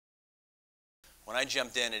When I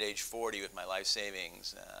jumped in at age 40 with my life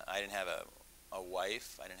savings, I didn't have a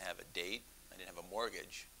wife, I didn't have a date, I didn't have a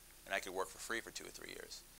mortgage, and I could work for free for 2 or 3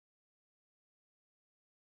 years.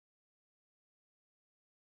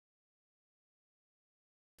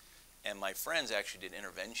 And my friends actually did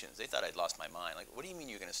interventions. They thought I'd lost my mind. Like, what do you mean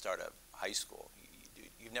you're going to start a high school?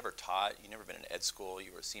 You've never taught, you've never been in ed school,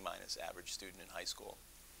 you were a C-minus average student in high school.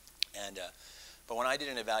 And, but when I did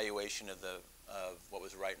an evaluation of what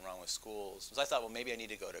was right and wrong with schools, I thought, well, maybe I need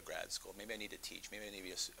to go to grad school, maybe I need to teach, maybe I need to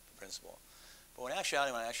be a principal. But in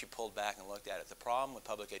actuality, when I actually pulled back and looked at it, the problem with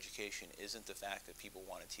public education isn't the fact that people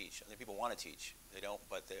want to teach. I think people want to teach, they don't,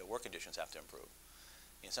 but the work conditions have to improve.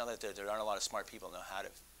 It's not that there aren't a lot of smart people who know how to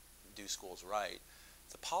do schools right.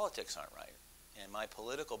 The politics aren't right. And my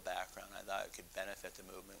political background, I thought it could benefit the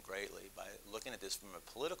movement greatly by looking at this from a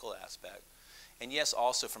political aspect, and yes,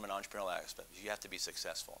 also from an entrepreneurial aspect. You have to be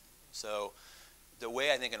successful. So the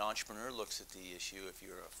way I think an entrepreneur looks at the issue, if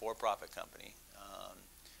you're a for-profit company,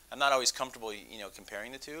 I'm not always comfortable,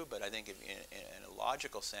 comparing the two, but I think in a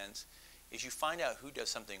logical sense, is you find out who does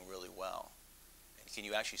something really well. And can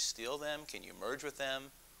you actually steal them? Can you merge with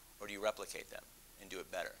them? Or do you replicate them and do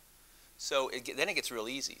it better? So then it gets real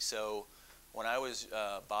easy. So when I was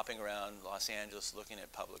bopping around Los Angeles looking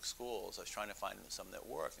at public schools, I was trying to find some that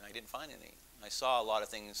worked, and I didn't find any. I saw a lot of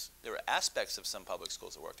things. There were aspects of some public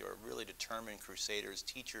schools that worked. There were really determined crusaders,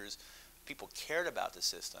 teachers. People cared about the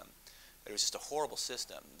system. But it was just a horrible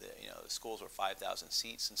system. The schools were 5,000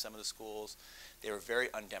 seats in some of the schools. They were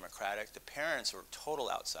very undemocratic. The parents were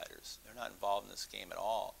total outsiders. They're not involved in this game at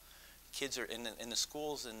all. Kids are in the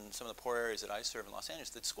schools in some of the poor areas that I serve in Los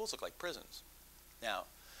Angeles. The schools look like prisons. Now,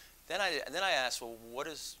 then I asked, well,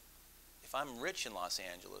 if I'm rich in Los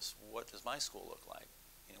Angeles, what does my school look like?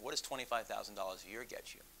 What does $25,000 a year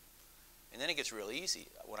get you? And then it gets real easy.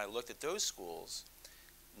 When I looked at those schools,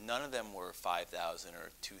 none of them were 5,000 or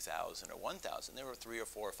 2,000 or 1,000. They were 3 or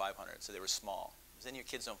 4 or 500, so they were small. Then your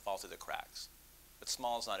kids don't fall through the cracks. But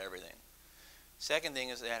small is not everything. Second thing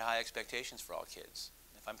is they had high expectations for all kids.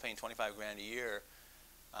 If I'm paying 25 grand a year,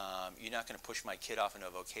 you're not going to push my kid off into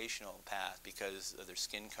a vocational path because of their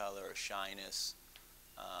skin color or shyness.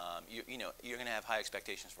 You're going to have high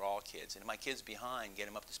expectations for all kids. And if my kid's behind, get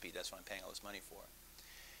him up to speed. That's what I'm paying all this money for.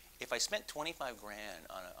 If I spent 25 grand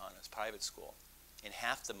on a private school, and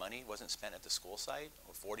half the money wasn't spent at the school site,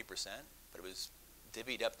 or 40%, but it was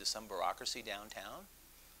divvied up to some bureaucracy downtown,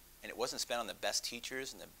 and it wasn't spent on the best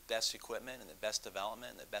teachers and the best equipment and the best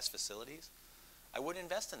development and the best facilities, I wouldn't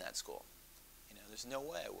invest in that school. There's no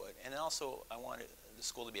way I would. And also, I wanted the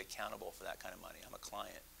school to be accountable for that kind of money. I'm a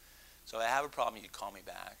client. So if I have a problem, you'd call me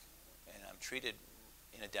back, and I'm treated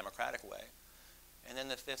in a democratic way. And then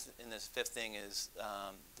the fifth thing is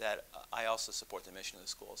that I also support the mission of the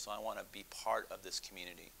school. So I want to be part of this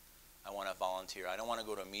community. I want to volunteer. I don't want to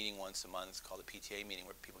go to a meeting once a month called a PTA meeting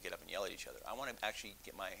where people get up and yell at each other. I want to actually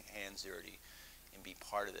get my hands dirty and be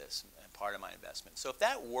part of this and part of my investment. So if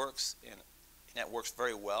that works, and that works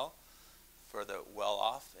very well for the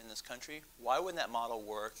well-off in this country, why wouldn't that model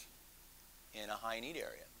work in a high-need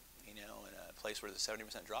area, in a place where there's a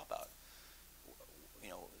 70% dropout?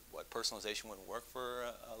 What personalization wouldn't work for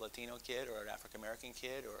a Latino kid or an African-American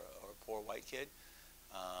kid or a poor white kid?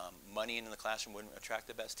 Money in the classroom wouldn't attract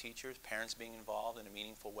the best teachers. Parents being involved in a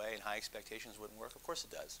meaningful way and high expectations wouldn't work. Of course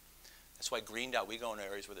it does. That's why Green Dot, we go into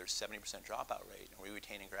areas where there's 70% dropout rate, and we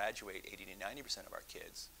retain and graduate 80 to 90% of our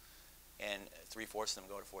kids. And 3/4 of them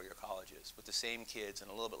go to four-year colleges with the same kids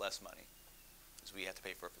and a little bit less money, because we have to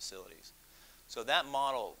pay for facilities. So that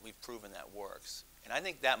model, we've proven that works. And I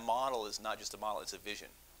think that model is not just a model, it's a vision.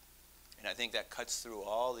 And I think that cuts through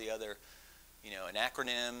all the other, and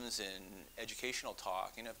acronyms and educational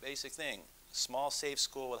talk. Basic thing, small, safe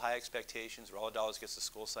school with high expectations where all the dollars gets to the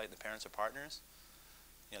school site and the parents are partners.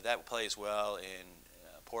 That plays well in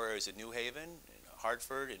poor areas of New Haven,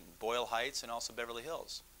 Hartford, and Boyle Heights, and also Beverly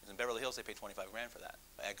Hills. In Beverly Hills, they pay 25 grand for that.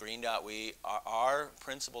 At Green Dot, our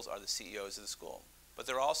principals are the CEOs of the school, but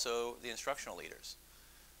they're also the instructional leaders.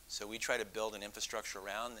 So we try to build an infrastructure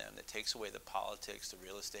around them that takes away the politics, the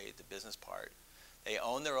real estate, the business part. They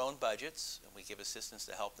own their own budgets, and we give assistance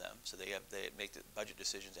to help them. So they make the budget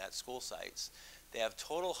decisions at school sites. They have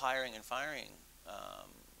total hiring and firing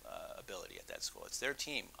ability at that school. It's their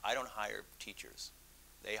team. I don't hire teachers.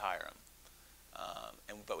 They hire them.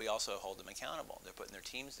 But we also hold them accountable. They're putting their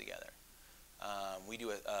teams together. We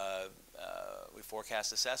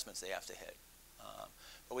forecast assessments they have to hit.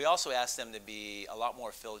 But we also ask them to be a lot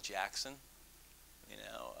more Phil Jackson.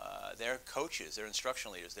 They're coaches, they're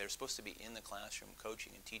instructional leaders. They're supposed to be in the classroom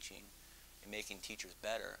coaching and teaching and making teachers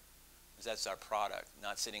better. because that's our product,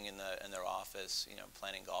 not sitting in their office,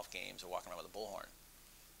 planning golf games or walking around with a bullhorn,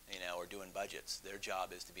 or doing budgets. Their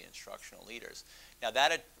job is to be instructional leaders. Now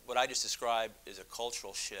what I just described is a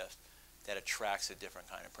cultural shift that attracts a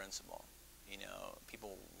different kind of principal.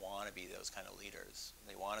 People want to be those kind of leaders.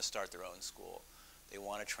 They want to start their own school. They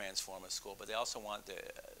want to transform a school, but they also want the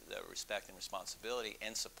respect and responsibility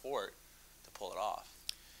and support to pull it off.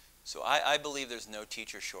 So I believe there's no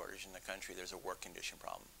teacher shortage in the country. There's a work condition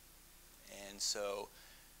problem. And so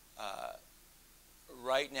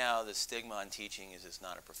right now the stigma on teaching is it's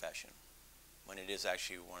not a profession, when it is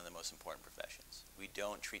actually one of the most important professions. We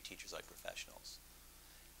don't treat teachers like professionals.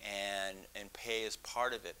 And pay is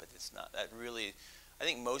part of it, but it's not. That really, I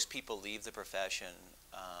think most people leave the profession,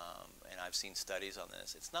 and I've seen studies on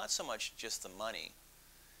this, it's not so much just the money.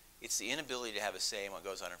 It's the inability to have a say in what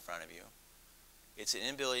goes on in front of you. It's an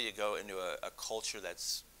inability to go into a culture that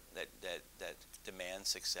demands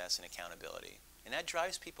success and accountability. And that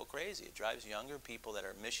drives people crazy. It drives younger people that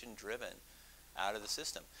are mission-driven out of the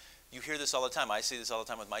system. You hear this all the time. I see this all the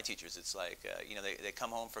time with my teachers. It's like, they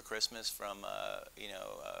come home for Christmas from,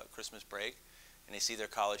 Christmas break, and they see their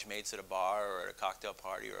college mates at a bar or at a cocktail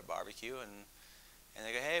party or a barbecue, and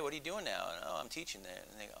they go, hey, what are you doing now? And, oh, I'm teaching there.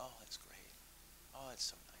 And they go, oh, that's great. Oh, it's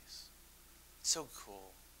so nice. It's so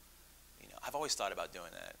cool. I've always thought about doing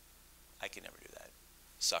that. I could never do that.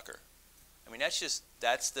 Sucker. I mean,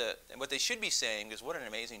 and what they should be saying, because what an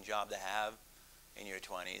amazing job to have in your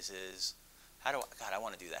 20s is, God, I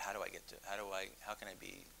want to do that. How can I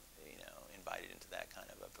be, invited into that kind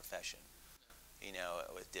of a profession,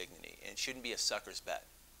 with dignity? And it shouldn't be a sucker's bet,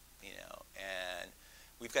 and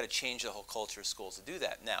we've got to change the whole culture of schools to do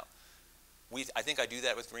that. Now, I think I do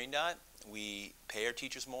that with Green Dot. We pay our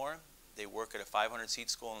teachers more. They work at a 500-seat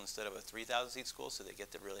school instead of a 3,000-seat school, so they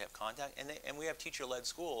get to really have contact. And we have teacher-led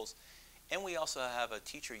schools, and we also have a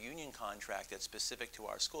teacher union contract that's specific to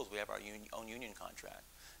our schools. We have our own union contract.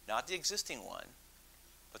 Not the existing one,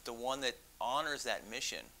 but the one that honors that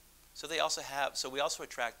mission. So we also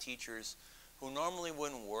attract teachers who normally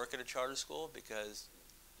wouldn't work at a charter school because,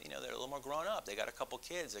 they're a little more grown up. They got a couple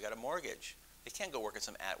kids, they got a mortgage. They can't go work at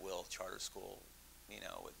some at-will charter school,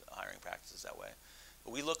 with hiring practices that way.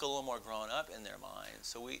 But we look a little more grown up in their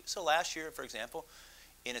minds. So last year, for example,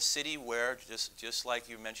 in a city where, just like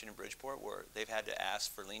you mentioned in Bridgeport, where they've had to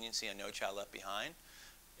ask for leniency on No Child Left Behind,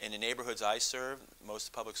 in the neighborhoods I serve,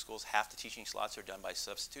 most public schools, half the teaching slots are done by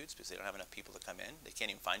substitutes because they don't have enough people to come in. They can't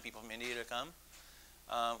even find people from India to come.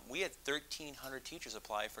 We had 1,300 teachers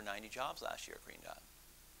apply for 90 jobs last year at Green Dot.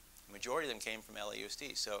 The majority of them came from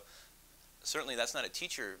LAUSD. So certainly that's not a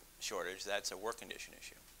teacher shortage, that's a work condition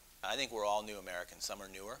issue. I think we're all new Americans. Some are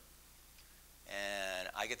newer. And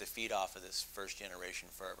I get to feed off of this first generation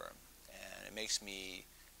fervor. And it makes me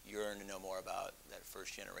yearn to know more about that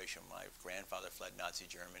first generation. My grandfather fled Nazi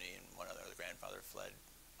Germany, and one other grandfather fled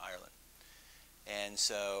Ireland. And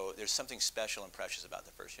so there's something special and precious about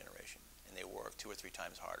the first generation, and they work 2 or 3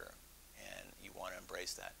 times harder, and you want to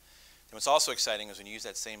embrace that. And what's also exciting is when you use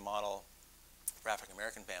that same model for African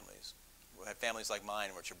American families. We have families like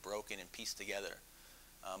mine, which are broken and pieced together,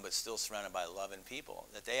 but still surrounded by loving people,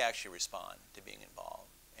 that they actually respond to being involved.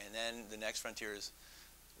 And then the next frontier is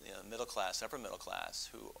middle class, upper middle class,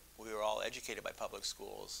 who we were all educated by public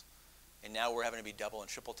schools, and now we're having to be double and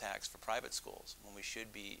triple taxed for private schools when we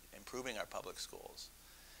should be improving our public schools.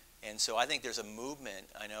 And so I think there's a movement,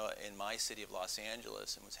 I know in my city of Los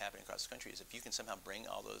Angeles and what's happening across the country, is if you can somehow bring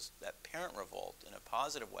all that parent revolt in a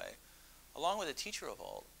positive way, along with a teacher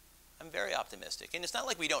revolt, I'm very optimistic. And it's not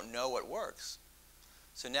like we don't know what works.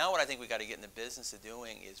 So now what I think we've got to get in the business of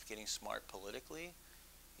doing is getting smart politically,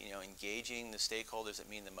 engaging the stakeholders that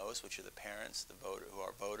mean the most, which are the parents, who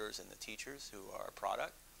are voters, and the teachers who are a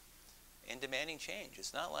product, and demanding change.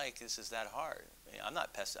 It's not like this is that hard.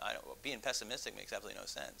 Being pessimistic makes absolutely no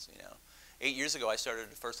sense. 8 years ago, I started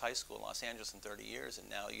the first high school in Los Angeles in 30 years, and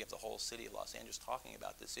now you have the whole city of Los Angeles talking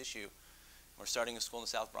about this issue. We're starting a school in the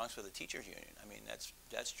South Bronx with a teachers union. I mean,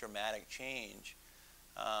 that's dramatic change.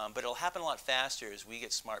 But it'll happen a lot faster as we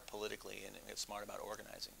get smart politically and get smart about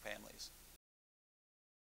organizing families.